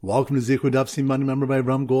Welcome to Zichud Daf Siman, remembered by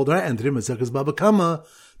Ram Goldar, and today Masechus Bava Kamma,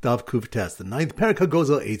 Daf Kuv Test, the 9th parak goes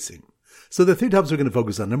al Eitzim. So the three topics we're going to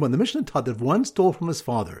focus on. Number one, the Mishnah taught that if one stole from his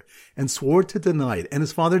father and swore to deny it, and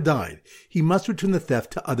his father died, he must return the theft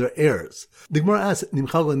to other heirs. The Gemara asks,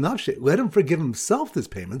 Nimchal Nafshe, let him forgive himself this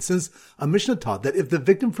payment, since a Mishnah taught that if the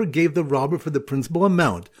victim forgave the robber for the principal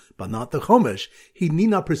amount, but not the chomesh, he need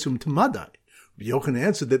not presume to madai. Yochanan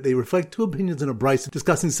answered that they reflect two opinions in a brisa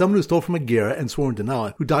discussing someone who stole from a gera and swore in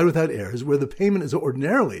denial, who died without heirs, where the payment is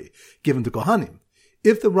ordinarily given to kohanim.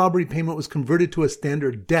 If the robbery payment was converted to a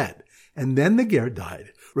standard debt, and then the ger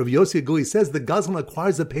died, Rav Yossi Aguli says the gazlan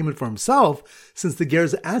acquires the payment for himself, since the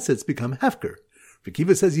ger's assets become hefker.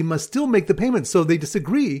 Rekiva says he must still make the payment, so they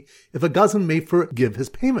disagree if a gazlan may forgive his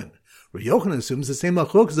payment. Rav Yochanan assumes the same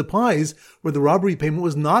machlokes applies where the robbery payment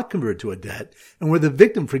was not converted to a debt, and where the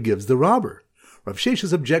victim forgives the robber. Rav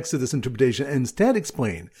Sheshes objects to this interpretation and instead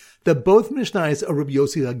explain that both Mishnayos are Rav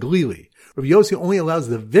Yossi Haglili. Rav Yossi only allows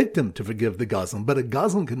the victim to forgive the gazlan, but a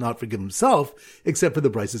gazlan cannot forgive himself, except for the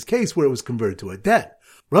brisa's case where it was converted to a debt.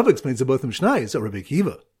 Rav explains that both Mishnayos are Rabbi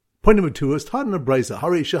Akiva. Point number two is taught in a brisa,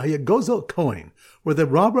 Harei Shahaya Gozel Kohen, where the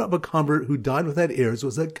robber of a convert who died without heirs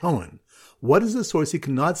was a Kohen. What is the source he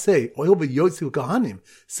cannot say, Oil v'yotzi Kohanim,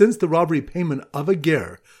 since the robbery payment of a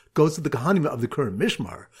ger goes to the Kohanim of the current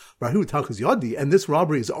Mishmar, Rahu Tachas Yodi, and this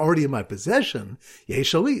robbery is already in my possession,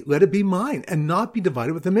 Yeshali, let it be mine, and not be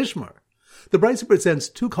divided with the Mishmar. The Brisa presents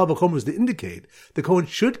two Kavachomers that indicate the Kohen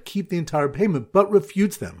should keep the entire payment, but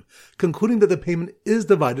refutes them, concluding that the payment is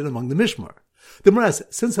divided among the Mishmar. The Gemara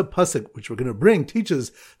asks, since a pasuk, which we're going to bring,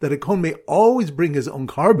 teaches that a Kohen may always bring his own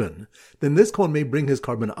carbon, then this Kohen may bring his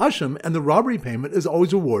carbon asham, and the robbery payment is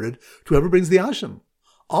always rewarded to whoever brings the asham.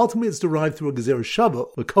 Ultimately, it's derived through a gezer shava,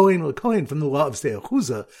 l'kohen from the law of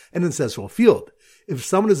Se'achuza, an ancestral field. If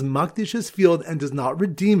someone is makdish his field and does not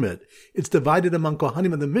redeem it, it's divided among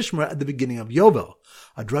kohanim of the Mishmar at the beginning of Yovel.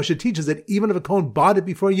 A drasha teaches that even if a kohen bought it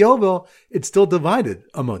before Yovel, it's still divided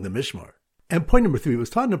among the Mishmar. And point number three was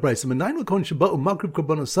taught in the brisa,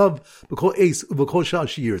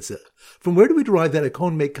 from where do we derive that a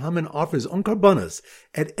kohen may come and offer his own karbanos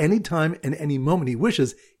at any time and any moment he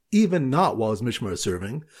wishes, even not while his mishmar is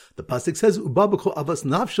serving? The pasuk says, "Uba b'kol avas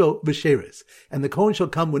nafsho v'sheres," and the kohen shall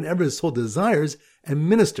come whenever his soul desires and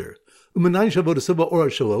minister. And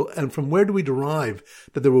from where do we derive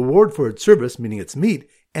that the reward for its service, meaning its meat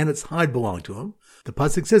and its hide, belong to him? The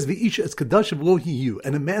pasuk says, "V'isha es kadashav lo hiyu,"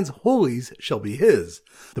 and a man's holies shall be his.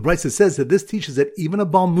 The brisa says that this teaches that even a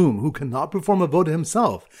balmum who cannot perform avoda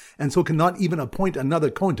himself, and so cannot even appoint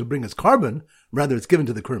another kohen to bring his carbon, rather it's given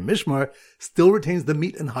to the current mishmar, still retains the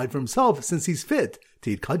meat and hide for himself, since he's fit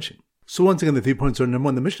to eat kudshim. So once again, the 3 points are: number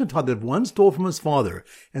one, the Mishnah taught that if one stole from his father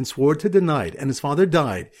and swore to deny it, and his father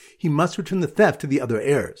died, he must return the theft to the other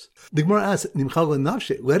heirs. The Gemara asks, Nimchal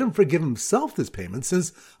Nafshe, let him forgive himself this payment,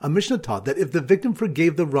 since a Mishnah taught that if the victim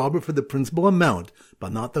forgave the robber for the principal amount,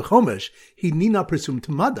 but not the chomesh, he need not presume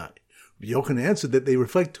to madai. Yochanan answered that they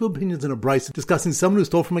reflect two opinions in a brisa discussing someone who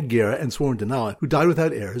stole from a gera and swore in denial, who died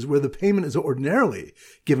without heirs, where the payment is ordinarily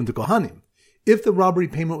given to kohanim. If the robbery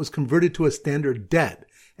payment was converted to a standard debt,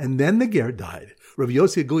 and then the ger died, Rav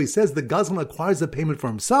Yossi Aguli says the gazlan acquires the payment for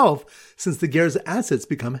himself, since the ger's assets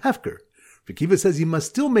become hefker. Rekiva says he must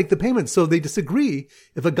still make the payment, so they disagree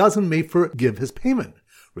if a gazlan may forgive his payment.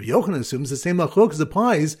 Rav Yochanan assumes the same machlokes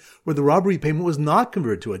applies where the robbery payment was not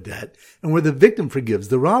converted to a debt, and where the victim forgives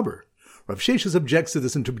the robber. Rav Sheshes objects to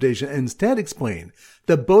this interpretation and instead explain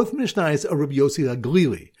that both Mishnayos are Rav Yossi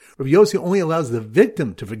Haglili. Rav Yossi only allows the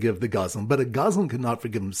victim to forgive the gazlan, but a gazlan cannot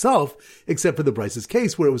forgive himself, except for the brisa's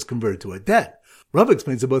case where it was converted to a debt. Rav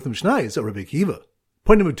explains that both Mishnayos are Rabbi Akiva.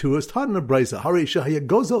 Point number two is taught in a brisa, Harei Shahaya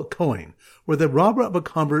Gozel Kohen, where the robber of a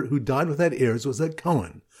convert who died without heirs was a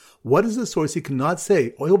Kohen. What is the source he cannot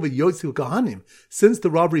say, Oil v'yotzi Kohanim, since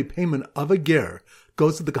the robbery payment of a ger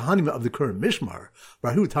goes to the Kohanim of the current Mishmar,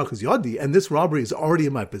 Rahu Tachas Yodi, and this robbery is already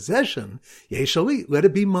in my possession, Yeshali, let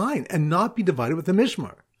it be mine, and not be divided with the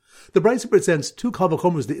Mishmar. The brisa presents two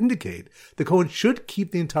Kavachomers that indicate the Kohen should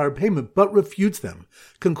keep the entire payment, but refutes them,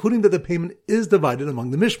 concluding that the payment is divided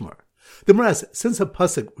among the Mishmar. The Gemara asks, since a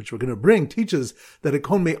pasuk, which we're going to bring, teaches that a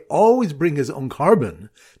kohen may always bring his own carbon,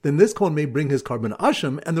 then this kohen may bring his carbon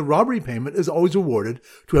asham, and the robbery payment is always rewarded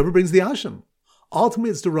to whoever brings the asham.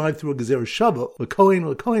 Ultimately, it's derived through a gezer shava,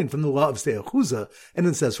 l'kohen from the law of Se'achuza, an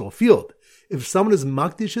ancestral field. If someone is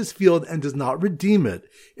makdish his field and does not redeem it,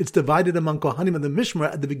 it's divided among kohanim of the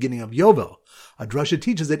Mishmar at the beginning of Yovel. A drasha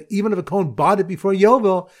teaches that even if a kohen bought it before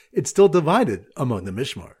Yovel, it's still divided among the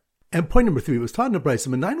Mishmar. And point number 3 was taught in the Brisa,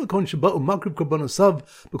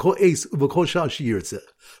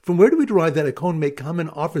 from where do we derive that a kohen may come and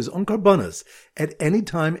offer his own karbanos at any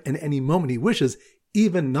time and any moment he wishes,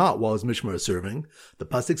 even not while his mishmar is serving? The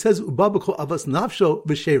pasuk says, Uba b'kol avas nafsho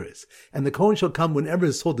v'sheres, and the kohen shall come whenever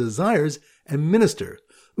his soul desires and minister.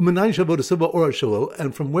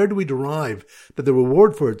 And from where do we derive that the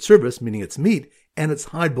reward for its service, meaning its meat and its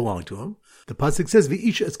hide, belong to him? The pasuk says,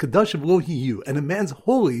 "V'isha es kadashim lo hiyu," and a man's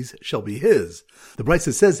holies shall be his. The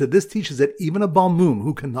Brisa says that this teaches that even a balmum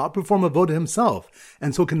who cannot perform avoda himself,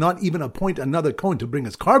 and so cannot even appoint another kohen to bring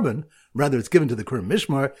his carbon, rather it's given to the current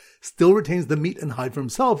mishmar, still retains the meat and hide for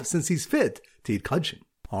himself, since he's fit to eat kudshim.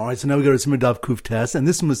 Alright, so now we go to Simmer Daf Kuf Tes, and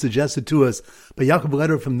this one was suggested to us by Yaakov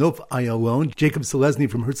Letter from Nof Ayalon, Jacob Selesny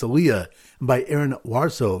from Herzliya, and by Aaron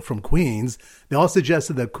Warso from Queens. They all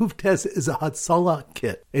suggested that Kuf Tes is a Hatzalah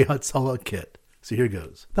kit. So here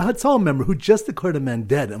goes. The Hatzalah member who just declared a man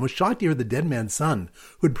dead and was shocked to hear the dead man's son,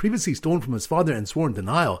 who had previously stolen from his father and sworn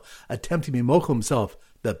denial, attempting to mochel himself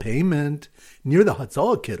the payment. Near the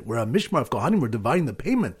Hatzalah kit, where a mishmar of Kohanim were dividing the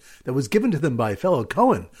payment that was given to them by a fellow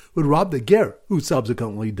Kohen who had robbed the ger, who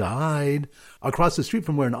subsequently died. Across the street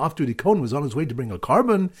from where an off-duty Kohen was on his way to bring a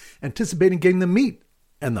carbon, anticipating getting the meat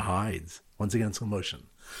and the hides. Once again, slow motion.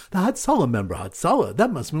 The Hatzalah member, Hatzalah,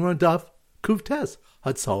 that must be on Daf Kuf Tes,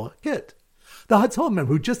 Hatzalah kit. The Hatzalah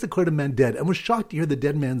member who just declared a man dead and was shocked to hear the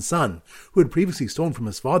dead man's son, who had previously stolen from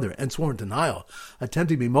his father and sworn denial,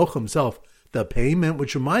 attempting to mochel himself the payment,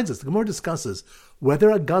 which reminds us, the Gemara discusses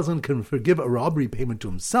whether a gazlan can forgive a robbery payment to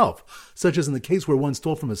himself, such as in the case where one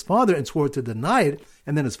stole from his father and swore to deny it,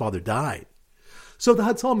 and then his father died. So the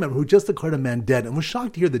Hatzalah member who just declared a man dead and was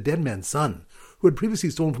shocked to hear the dead man's son, who had previously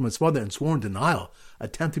stolen from his father and sworn denial,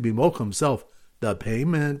 attempting to mochel himself the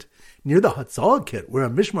payment. Near the Hatzalah kit, where a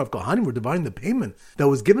mishmar of Kohanim were dividing the payment that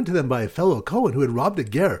was given to them by a fellow Kohen who had robbed a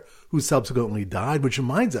ger, who subsequently died, which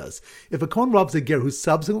reminds us, if a Kohen robs a ger who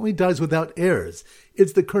subsequently dies without heirs,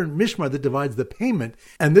 it's the current mishmar that divides the payment,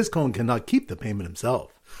 and this Kohen cannot keep the payment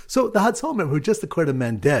himself. So the Hatzalah member who just declared a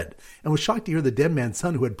man dead, and was shocked to hear the dead man's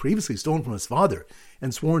son who had previously stolen from his father,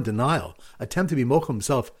 and sworn denial, attempted to mochel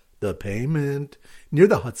himself the payment. Near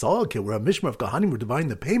the Hatzalah kit, where a mishmar of Kohanim were dividing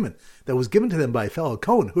the payment that was given to them by a fellow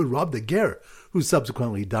Kohen who had robbed the ger, who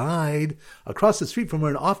subsequently died. Across the street from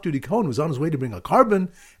where an off-duty Kohen was on his way to bring a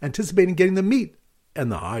carbon, anticipating getting the meat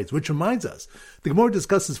and the hides, which reminds us, the Gemara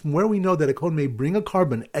discusses from where we know that a Kohen may bring a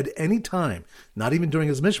carbon at any time, not even during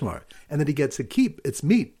his mishmar, and that he gets to keep its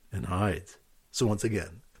meat and hides. So once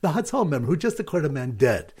again, the Hatzalah member who just declared a man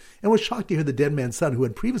dead and was shocked to hear the dead man's son who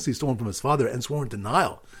had previously stolen from his father and sworn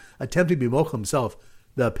denial, attempting to mochel himself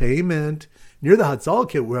the payment. Near the Hatzalah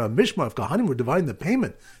kit, where a mishmar of Kohanim were dividing the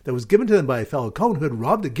payment that was given to them by a fellow Kohen who had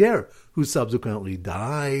robbed a ger, who subsequently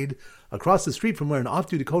died. Across the street from where an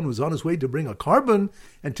off-duty Kohen was on his way to bring a carbon,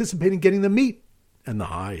 anticipating getting the meat and the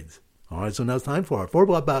hides. Alright, so now it's time for our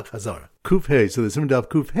 4-block Hazar. Kuf Hey. So the Simmer Daf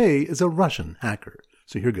Kuf Hey is a Russian hacker.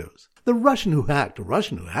 So here goes. The Russian who hacked, a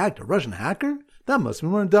Russian hacker? That must be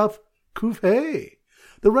more Daf Kuf Hey.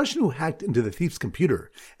 The Russian who hacked into the thief's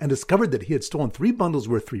computer and discovered that he had stolen 3 bundles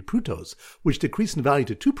worth 3 prutos, which decreased in value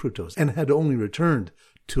to 2 prutos, and had only returned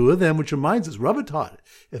 2 of them, which reminds us, Rava taught,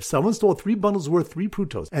 if someone stole 3 bundles worth 3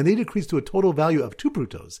 prutos, and they decreased to a total value of 2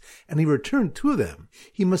 prutos, and he returned 2 of them,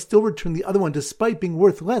 he must still return the other one despite being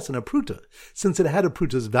worth less than a pruta, since it had a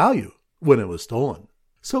pruta's value when it was stolen.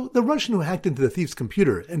 So the Russian who hacked into the thief's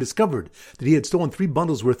computer and discovered that he had stolen 3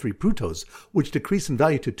 bundles worth 3 prutos, which decreased in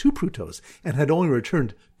value to 2 prutos, and had only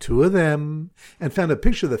returned 2 of them, and found a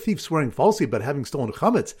picture of the thief swearing falsely about having stolen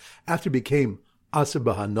chametz after it became Aser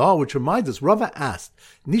Bahana, which reminds us, Rava asked,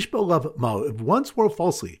 Nishba Lav Mao, if one swore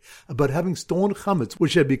falsely about having stolen chametz,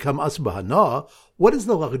 which had become Aser Bahana, what is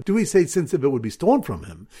the law? Do we say since if it would be stolen from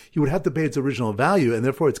him, he would have to pay its original value, and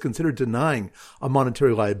therefore it's considered denying a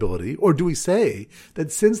monetary liability? Or do we say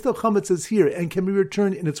that since the chametz is here and can be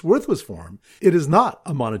returned in its worthless form, it is not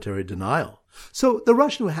a monetary denial? So the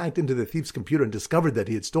Russian who hacked into the thief's computer and discovered that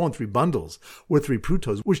he had stolen 3 bundles worth 3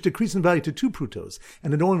 prutos, which decreased in value to 2 prutos,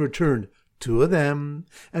 and had only returned 2 of them,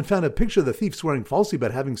 and found a picture of the thief swearing falsely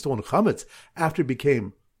about having stolen chametz after it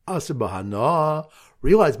became Aser Bahana,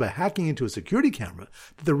 realized by hacking into a security camera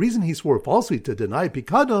that the reason he swore falsely to deny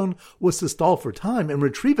pikadon was to stall for time and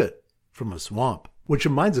retrieve it from a swamp. Which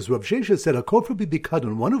reminds us, Rav Shesha said, a kofar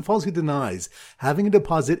b'pikadon, one who falsely denies having a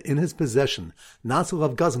deposit in his possession,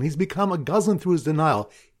 nasalav gazlan, he's become a gazlan through his denial,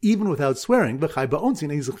 even without swearing, v'chai ba'onsin,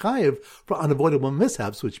 and he's chayiv for unavoidable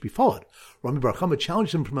mishaps which befall it. Rami Bar Kamma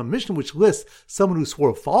challenged him from a mission which lists someone who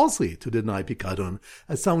swore falsely to deny pikadon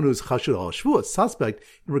as someone who is chashud al shvuah, suspect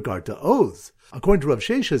in regard to oaths. According to Rav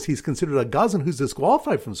Sheshes, he's considered a gazan who's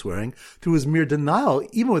disqualified from swearing through his mere denial,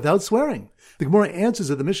 even without swearing. The Gemara answers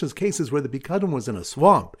that the Mishnah's cases where the pikadon was in a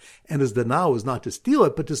swamp, and his denial was not to steal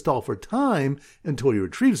it, but to stall for time until he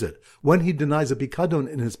retrieves it. When he denies a pikadon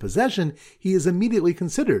in his possession, he is immediately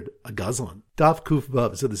considered a gazlan. Daf Kuf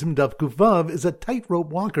Vav. So the sim Daf Kuf Vav is a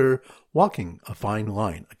tightrope walker walking a fine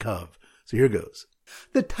line, a kav. So here goes.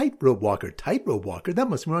 The tightrope walker, that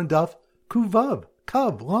must be on Daf Kuf Vav,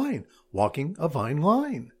 kav, line, walking a fine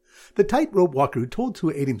line. The tightrope walker who told two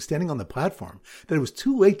Eidim standing on the platform that it was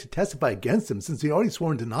too late to testify against him since he already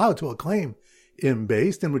swore in denial to a claim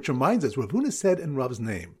based, and which reminds us, Rav Huna said in Rav's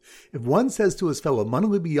name, if one says to his fellow, mana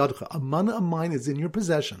li biyadcha, a mana of mine is in your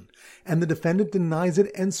possession, and the defendant denies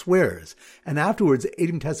it and swears, and afterwards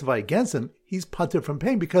Eidim testify against him, he's pater from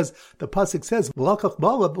paying, because the pasuk says, v'lakach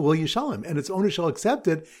balav lo yishalem, and its owner shall accept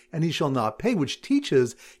it, and he shall not pay, which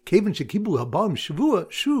teaches, kevan shekibu habalim shavua,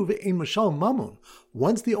 shuv ein mashal mamun.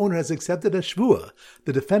 Once the owner has accepted a shvua,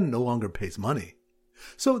 the defendant no longer pays money.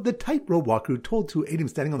 So the tightrope walker who told two Eidim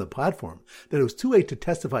standing on the platform that it was too late to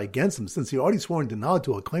testify against him since he already swore in denial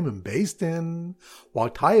to a claim based in,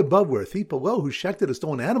 walked high above where a thief below who shechted a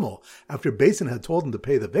stolen animal after Basin had told him to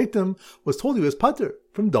pay the victim was told he was pater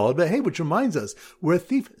from dalad v'hei, which reminds us where a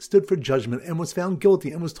thief stood for judgment and was found guilty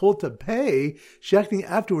and was told to pay, shechting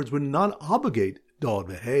afterwards would not obligate dalad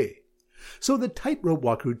v'hei. So the tightrope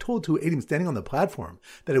walker who told two Eidim standing on the platform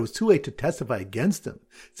that it was too late to testify against him,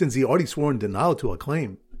 since he already swore in denial to a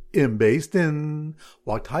claim, based in,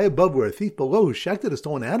 walked high above where a thief below who shechted a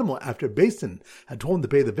stolen animal after Basin had told him to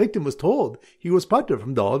pay the victim was told he was pater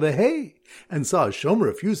from dalad v'hei, and saw a shomer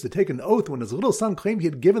refuse to take an oath when his little son claimed he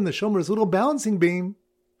had given the shomer his little balancing beam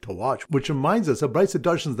to watch, which reminds us of Brisa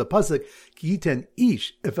Darshans the pasuk, ki yiten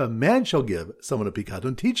ish, if a man shall give someone a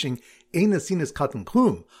pikadon, teaching, ein asinis katan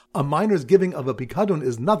klum, a minor's giving of a pikadon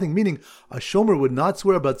is nothing, meaning a shomer would not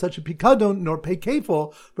swear about such a pikadon nor pay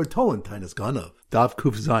kefil for tolan tainas ganav. Daf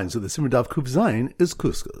Kuf Zayin. So the simmer Daf Kuf Zayin is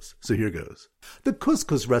couscous. So here goes. The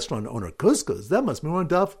couscous restaurant owner, couscous, that must be on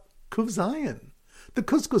Daf Kuf Zayin. The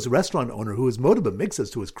couscous restaurant owner who was motiba mixes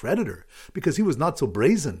to his creditor because he was not so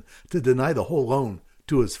brazen to deny the whole loan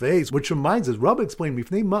to his face, which reminds us, Rabbi explained, why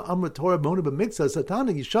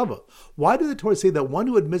did the Torah say that one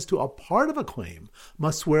who admits to a part of a claim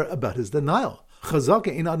must swear about his denial? It's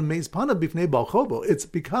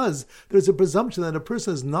because there's a presumption that a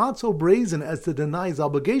person is not so brazen as to deny his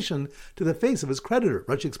obligation to the face of his creditor.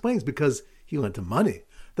 Rashi explains, because he lent him money.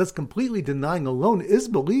 Thus completely denying a loan is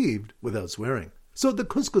believed without swearing. So the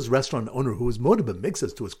couscous restaurant owner who was motiba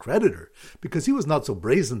mixes to his creditor, because he was not so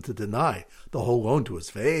brazen to deny the whole loan to his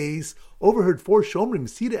face, overheard four shomrim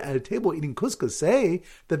seated at a table eating couscous say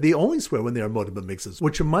that they only swear when they are motiba mixes,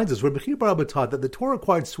 which reminds us, Rabbi Chiya bar Abba taught that the Torah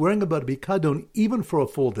required swearing about a pikadon even for a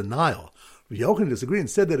full denial. Yochanan disagreed and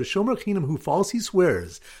said that a shomer chinam who falsely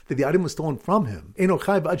swears that the item was stolen from him, he's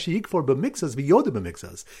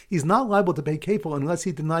not liable to pay kefil unless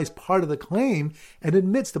he denies part of the claim and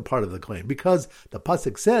admits to part of the claim, because the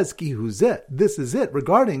pasuk says ki hu zeh, this is it,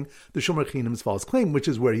 regarding the shomer chinam's false claim, which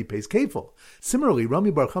is where he pays kefil. Similarly,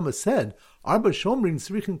 Rami Bar Kamma said, Arba shomrim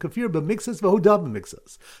tzrichin kafir b'mixas v'hodav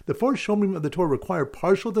b'mixas. The four shomrim of the Torah require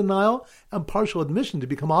partial denial and partial admission to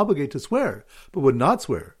become obligated to swear, but would not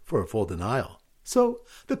swear for a full denial. So,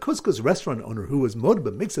 the couscous restaurant owner who was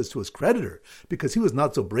motiba mixes to his creditor, because he was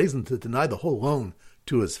not so brazen to deny the whole loan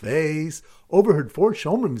to his face, overheard four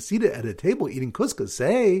shomrim seated at a table eating couscous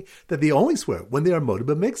say that they only swear when they are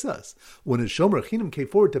motiba mixas. When his shomer chinam came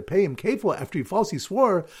forward to pay him kefil after he falsely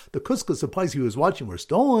swore, the couscous supplies he was watching were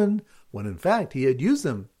stolen, when in fact he had used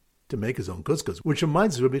them to make his own couscous. Which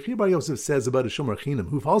reminds us, Rabbi Chiya bar Yosef says about a shomer chinam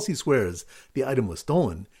who falsely swears the item was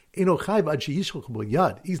stolen, he's not chayiv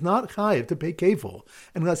to pay kefil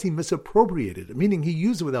unless he misappropriated it, meaning he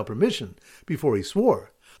used it without permission before he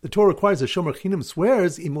swore. The Torah requires a shomer chinam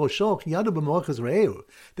swears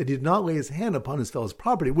that he did not lay his hand upon his fellow's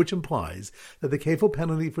property, which implies that the kefil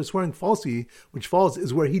penalty for swearing falsely, which falls,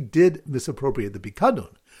 is where he did misappropriate the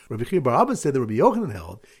pikadon. Rabbi Chiya bar Abba said that Rabbi Yochanan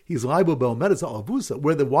held he's liable be'omedes al-avusa,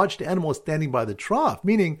 where the watched animal is standing by the trough,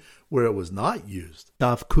 meaning where it was not used.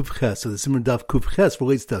 Daf Kuf Ches, so the simmer Daf Kuf Ches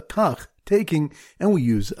relates to kach, taking, and we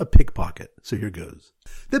use a pickpocket. So here goes.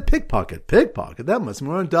 The pickpocket, that must be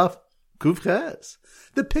on Daf Kufches.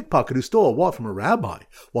 The pickpocket who stole a wallet from a rabbi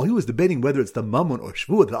while he was debating whether it's the mammon or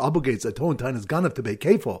shvuah that obligates a ton tainas ganav to pay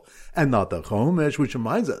kefil, and not the chomesh, which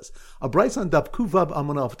reminds us, a Bryce on Daf Kuvav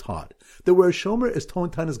Amonov taught that where a shomer is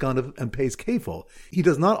ton tainas ganav and pays kefil, he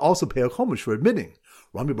does not also pay a chomesh for admitting.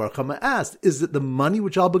 Rami Bar Kamma asked, is it the money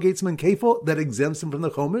which obligates him in kefil that exempts him from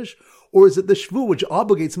the chomesh, or is it the shvuah which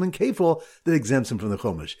obligates him in kefil that exempts him from the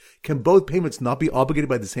chomesh? Can both payments not be obligated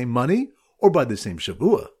by the same money or by the same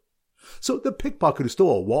shavua? So the pickpocket who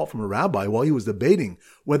stole a wallet from a rabbi while he was debating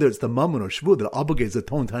whether it's the mammon or shvuah that obligates the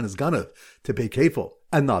ton tainas ganav to pay kefil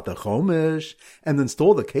and not the chomesh, and then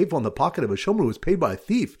stole the kefil in the pocket of a shomer who was paid by a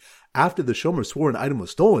thief after the shomer swore an item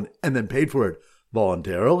was stolen and then paid for it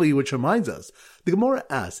voluntarily, which reminds us, the Gemara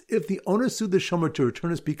asks, if the owner sued the shomer to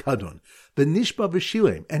return his pikadon, the nishba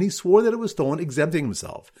v'shilem, and he swore that it was stolen, exempting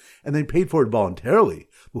himself, and then paid for it voluntarily,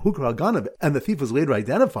 v'hukra haganav, and the thief was later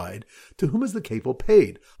identified, to whom is the kefil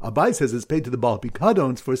paid? Abai says it's paid to the baal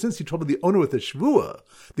pikadons, for since he troubled the owner with a shvuah,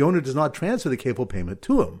 the owner does not transfer the kefil payment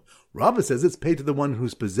to him. Rava says it's paid to the one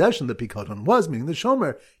whose possession the pikadon was, meaning the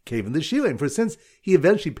shomer, cave in the shilem, for since he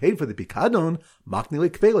eventually paid for the pikadon, makni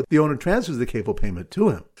lekvela, the owner transfers the kefil payment to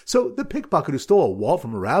him. So the pickpocket who stole a wallet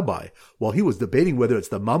from a rabbi while he was debating whether it's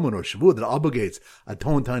the mammon or shvuah that obligates a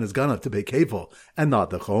ton tainas ganav to pay kefil and not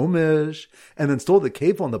the chomesh, and then stole the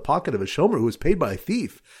kefil in the pocket of a shomer who was paid by a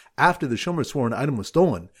thief after the shomer swore an item was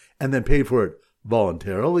stolen and then paid for it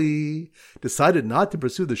voluntarily, decided not to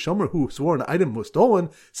pursue the shomer who swore an item was stolen,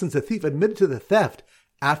 since the thief admitted to the theft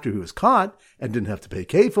after he was caught and didn't have to pay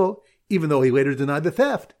kefil, even though he later denied the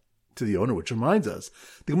theft to the owner, which reminds us,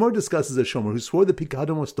 the Gemara discusses a shomer who swore the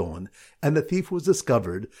pikadon was stolen and the thief was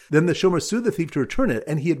discovered. Then the shomer sued the thief to return it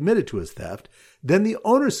and he admitted to his theft. Then the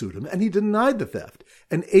owner sued him and he denied the theft,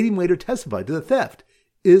 and Adim later testified to the theft.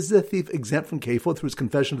 Is the thief exempt from kefil through his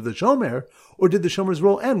confession to the shomer, or did the shomer's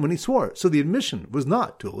role end when he swore? So the admission was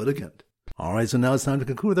not to a litigant. Alright, so now it's time to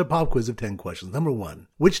conclude with our pop quiz of 10 questions. Number 1.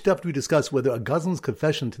 Which stuff do we discuss whether a gazlan's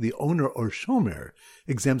confession to the owner or shomer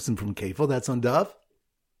exempts him from kefil? That's on Daf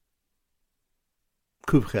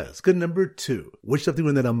Kufches. Good. Number 2. Which stuff do we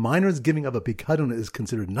learn that a minor's giving of a pikadon is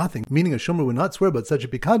considered nothing, meaning a shomer would not swear about such a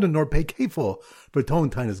pikadon nor pay kefil for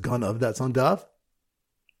ton tainas ganav? That's on Daf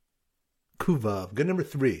Kuvav. Good. Number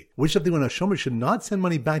 3. Which of the when a shomer should not send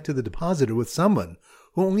money back to the depositor with someone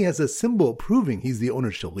who only has a symbol proving he's the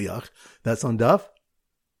owner's shaliach? That's on Daf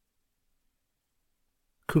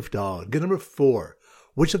Kufdal. Good. Number 4.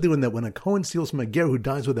 Which of the one that when a Kohen steals from a ger who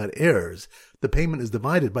dies without heirs, the payment is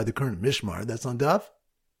divided by the current mishmar? That's on Daf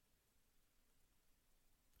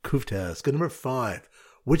Kuftes. Good. Number 5.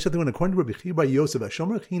 Which of the one according to Rabbi Chia bar Yosef, a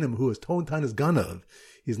shomer chinam who is ton tainas ganav,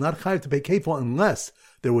 he's not chayav to pay kefil unless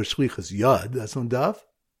there was shlichus yad? That's on Daf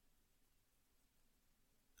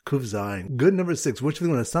Kuf Zayin. Good. Number 6. Which of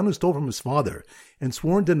the when a son who stole from his father and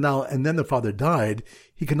swore in denial and then the father died,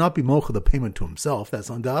 he cannot be mocha the payment to himself? That's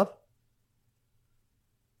on Daf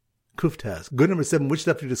Kuftas. Good. Number 7. Which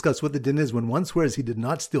stuff to discuss what the din is when one swears he did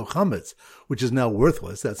not steal chametz, which is now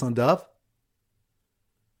worthless? That's on Daf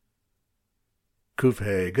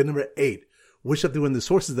Kufhei. Good. Number 8. Which of the when the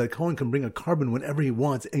sources that Kohen can bring a carbon whenever he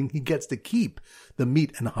wants and he gets to keep the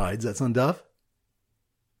meat and hides? That's on Daf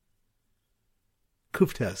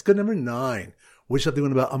Kuftas. Good. Number 9. Which of the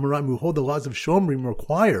one about Amoraim who hold the laws of Shomrim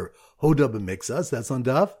require Hoda b'mixas? That's on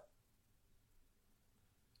Daf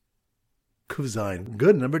Kufzayin.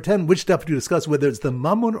 Good. Number 10. Which stuff do you discuss whether it's the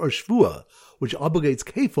mammon or shvuah which obligates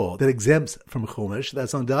kefil that exempts from chomesh?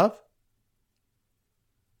 That's on Daf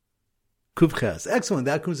Kufches. Excellent.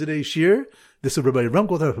 That concludes today's shir. This is Rabbi Ram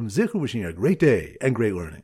Kothar from Zichru, wishing you a great day and great learning.